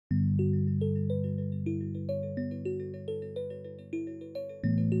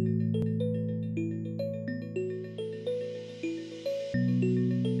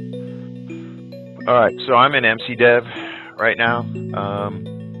All right, so I'm in MCDev right now.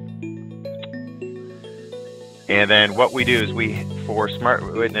 And then what we do is for Smart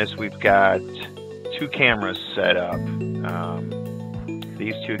Witness, we've got two cameras set up.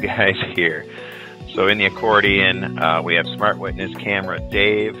 These two guys here. So in the accordion, we have Smart Witness camera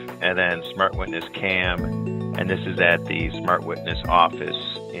Dave, and then Smart Witness Cam, and this is at the Smart Witness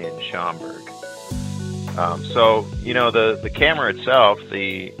office in Schaumburg. So you know the camera itself,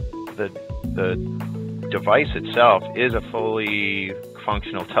 the device itself is a fully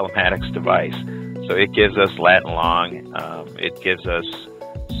functional telematics device. So it gives us lat and long, it gives us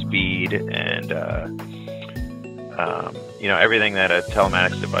speed, and you know, everything that a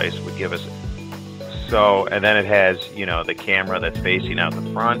telematics device would give us. So, and then it has, you know, the camera that's facing out the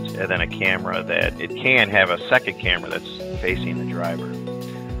front, and then a camera that it can have a second camera that's facing the driver.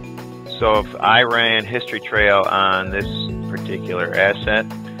 So if I ran History Trail on this particular asset,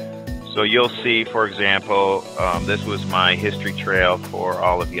 so you'll see, for example, this was my history trail for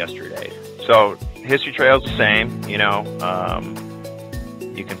all of yesterday. So history trail is the same, you know,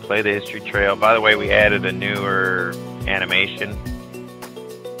 you can play the history trail. By the way, we added a newer animation.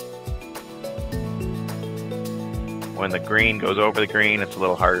 When the green goes over the green, it's a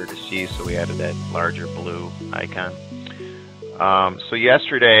little harder to see, so we added that larger blue icon. So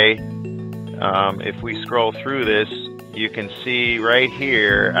yesterday, if we scroll through this, you can see right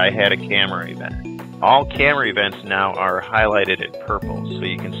here I had a camera event. All camera events now are highlighted in purple. So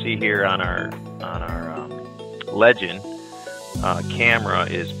you can see here on our legend, camera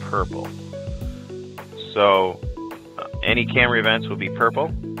is purple. So any camera events will be purple.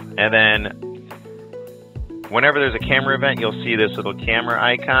 And then whenever there's a camera event, you'll see this little camera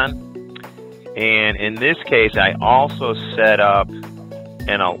icon. And in this case, I also set up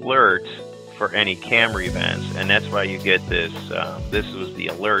an alert for any camera events, and that's why you get this. This was the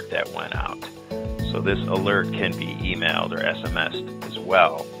alert that went out. So this alert can be emailed or SMS'd as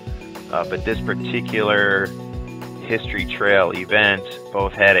well. But this particular history trail event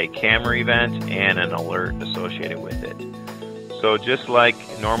both had a camera event and an alert associated with it. So just like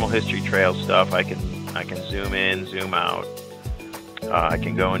normal history trail stuff, I can zoom in, zoom out. I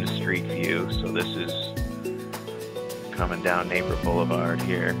can go into Street View. So this is coming down Neighbor Boulevard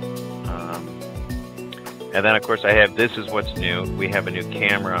here. And then of course I have, this is what's new. We have a new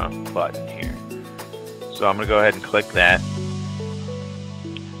camera button here. So I'm going to go ahead and click that.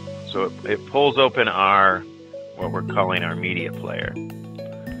 So it pulls open our, what we're calling our media player.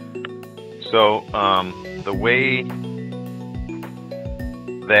 So the way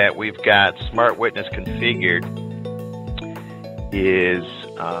that we've got Smart Witness configured is,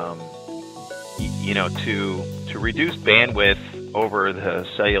 you know, to reduce bandwidth over the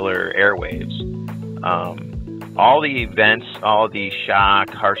cellular airwaves. All the events, all the shock,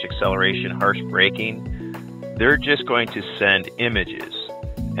 harsh acceleration, harsh braking, they're just going to send images,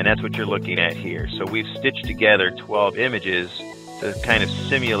 and that's what you're looking at here. So we've stitched together 12 images to kind of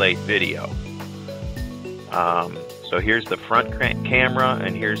simulate video. So here's the front camera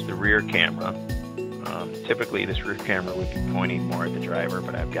and here's the rear camera. Typically this rear camera would be pointing more at the driver,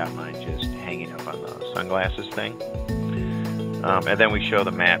 but I've got mine just hanging up on the sunglasses thing. And then we show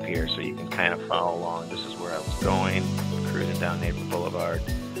the map here, so you can kind of follow along. This is where I was going, cruising down Neighbor Boulevard.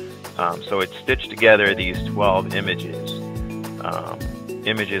 So it's stitched together these 12 images.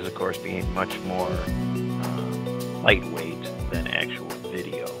 Images, of course, being much more lightweight than actual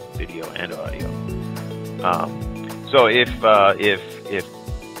video and audio. So if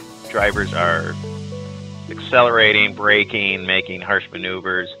drivers are accelerating, braking, making harsh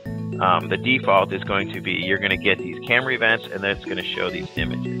maneuvers, the default is going to be you're going to get these camera events, and then it's going to show these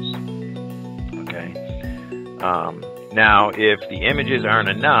images. Okay. Now, if the images aren't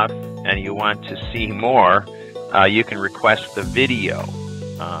enough and you want to see more, you can request the video.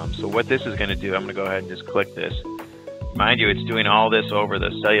 So what this is going to do, I'm going to go ahead and just click this. Mind you, it's doing all this over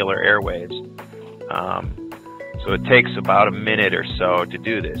the cellular airwaves. So it takes about a minute or so to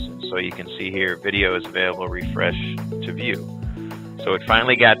do this. And so you can see here, video is available, refresh to view. So it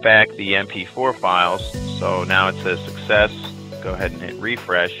finally got back the MP4 files. So now it says success. Go ahead and hit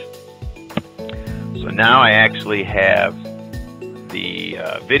refresh. So now I actually have the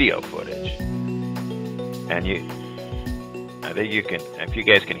video footage. And I think you can, if you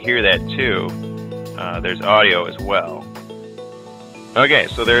guys can hear that too, there's audio as well. Okay,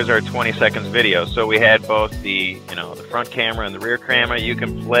 so there's our 20 seconds video. So we had both the, you know, the front camera and the rear camera. You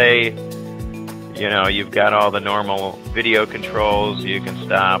can play You know, you've got all the normal video controls. You can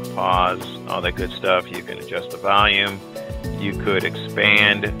stop, pause, all that good stuff. You can adjust the volume. You could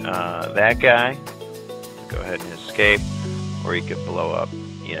expand that guy. Go ahead and escape, or you could blow up,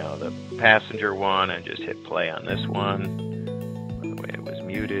 you know, the passenger one and just hit play on this one. By the way, it was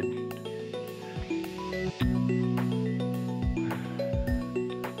muted.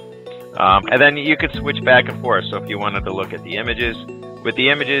 And then you could switch back and forth. So if you wanted to look at the images, with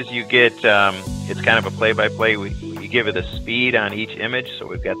the images you get, it's kind of a play-by-play. You give it a speed on each image. So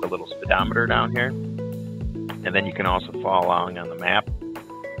we've got the little speedometer down here. And then you can also follow along on the map.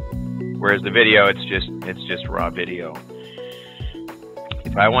 Whereas the video, it's just raw video.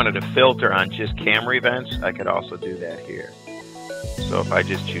 If I wanted to filter on just camera events, I could also do that here. So if I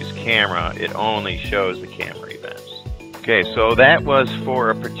just choose camera, it only shows the camera events. Okay, so that was for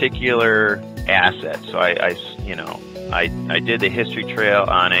a particular asset. So I did the history trail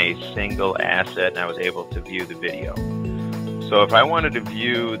on a single asset, and I was able to view the video. So if I wanted to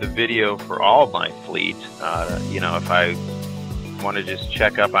view the video for all of my fleet, you know, if I want to just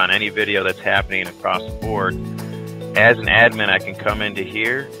check up on any video that's happening across the board, as an admin I can come into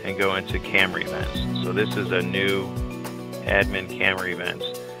here and go into camera events. So this is a new admin camera events.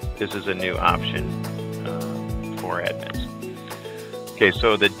 This is a new option for admins. Okay,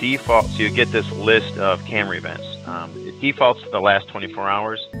 so the default, so you get this list of camera events. It defaults to the last 24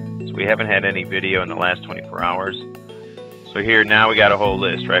 hours, so we haven't had any video in the last 24 hours. So here now we got a whole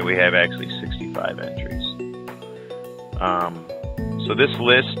list, right? We have actually 65 entries. So this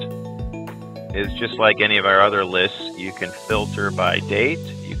list is just like any of our other lists. You can filter by date.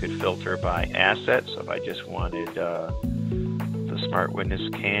 You could filter by asset. So if I just wanted the Smart Witness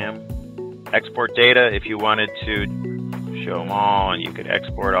Cam. Export data if you wanted to show them all, and you could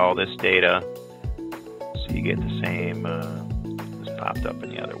export all this data. So you get the same, this popped up in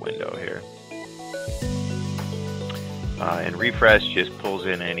the other window here. And refresh just pulls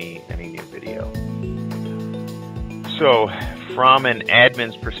in any new video. So from an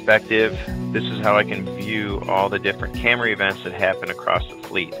admin's perspective, this is how I can view all the different camera events that happen across the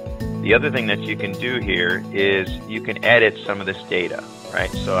fleet. The other thing that you can do here is you can edit some of this data,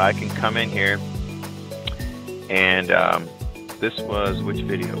 right? So I can come in here and this was, which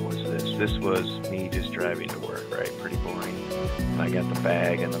video was this? This was me just driving to work, right? Pretty boring. I got the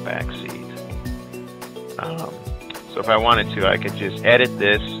bag in the back seat. So if I wanted to, I could just edit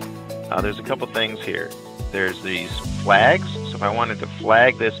this. There's a couple things here. There's these flags. So if I wanted to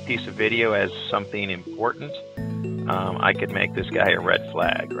flag this piece of video as something important, I could make this guy a red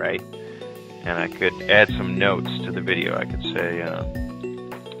flag, right? And I could add some notes to the video. I could say,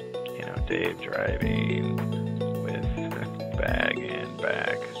 you know, Dave driving with bag in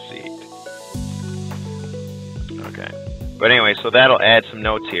back seat. Okay. But anyway, so that'll add some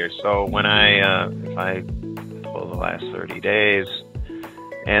notes here. So when if I pull the last 30 days,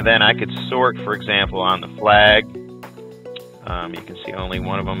 and then I could sort, for example, on the flag. You can see only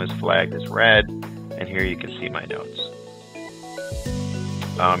one of them is flagged as red, and here you can see my notes.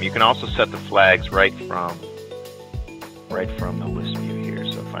 You can also set the flags right from the list view here.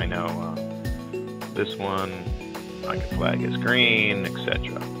 So if I know this one, I can flag as green,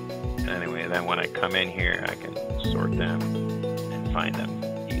 etc. And anyway, then when I come in here, I can sort them and find them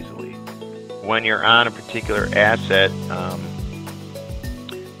easily. When you're on a particular asset,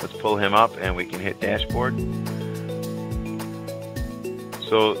 let's pull him up and we can hit dashboard.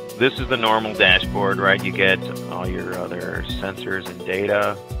 So this is the normal dashboard, right? You get all your other sensors and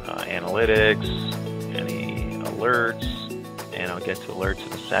data, analytics, any alerts, and I'll get to alerts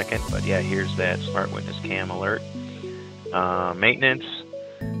in a second. But yeah, here's that Smart Witness Cam alert. Maintenance,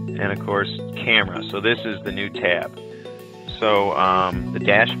 and of course camera. So this is the new tab. So the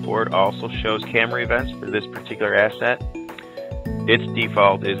dashboard also shows camera events for this particular asset. Its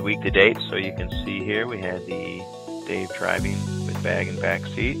default is week to date, so you can see here we had the Dave driving with bag and back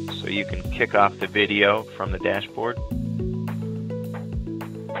seat. So you can kick off the video from the dashboard.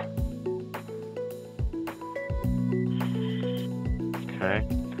 Okay.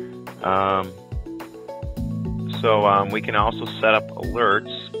 So we can also set up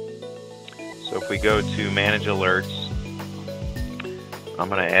alerts. So if we go to manage alerts, I'm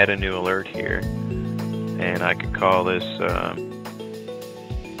going to add a new alert here, and I could call this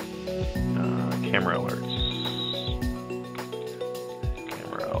camera alerts.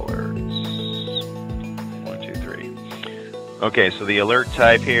 Camera alerts. 1, 2, 3. Okay, so the alert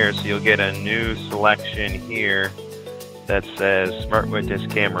type here, so you'll get a new selection here that says Smart Witness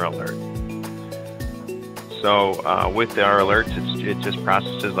Camera Alert. So with our alerts, it just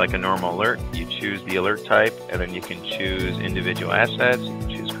processes like a normal alert. You choose the alert type, and then you can choose individual assets. You can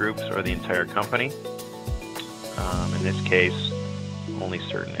choose groups or the entire company. In this case, only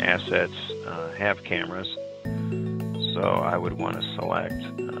certain assets have cameras, so I would want to select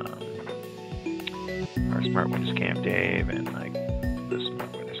our Smart Witness Cam Dave and like the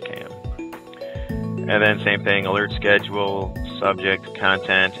Smart Witness Cam. And then same thing, alert schedule, subject,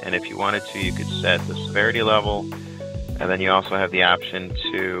 content, and if you wanted to, you could set the severity level, and then you also have the option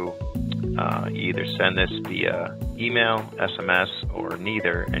to either send this via email, SMS, or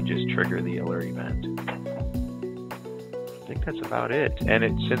neither, and just trigger the alert event. I think that's about it. And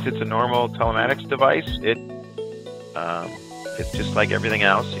since it's a normal telematics device, it's just like everything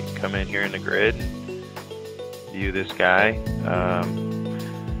else. You can come in here in the grid and view this guy.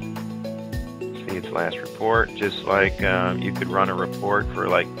 See its last report. Just like you could run a report for,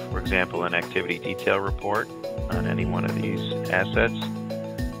 like, for example, an activity detail report on any one of these assets.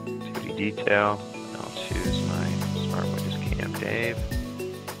 Activity detail. I'll choose my Smart Witness Cam Dave,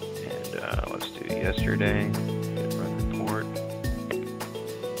 and let's do yesterday. Run report.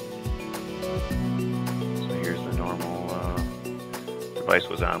 So here's the normal device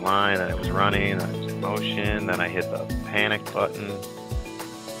was online, and it was running, and it was in motion. Then I hit the panic button.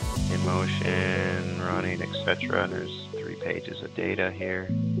 In motion, running, etc. And there's 3 pages of data here.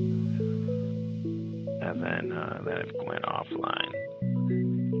 And then it went offline.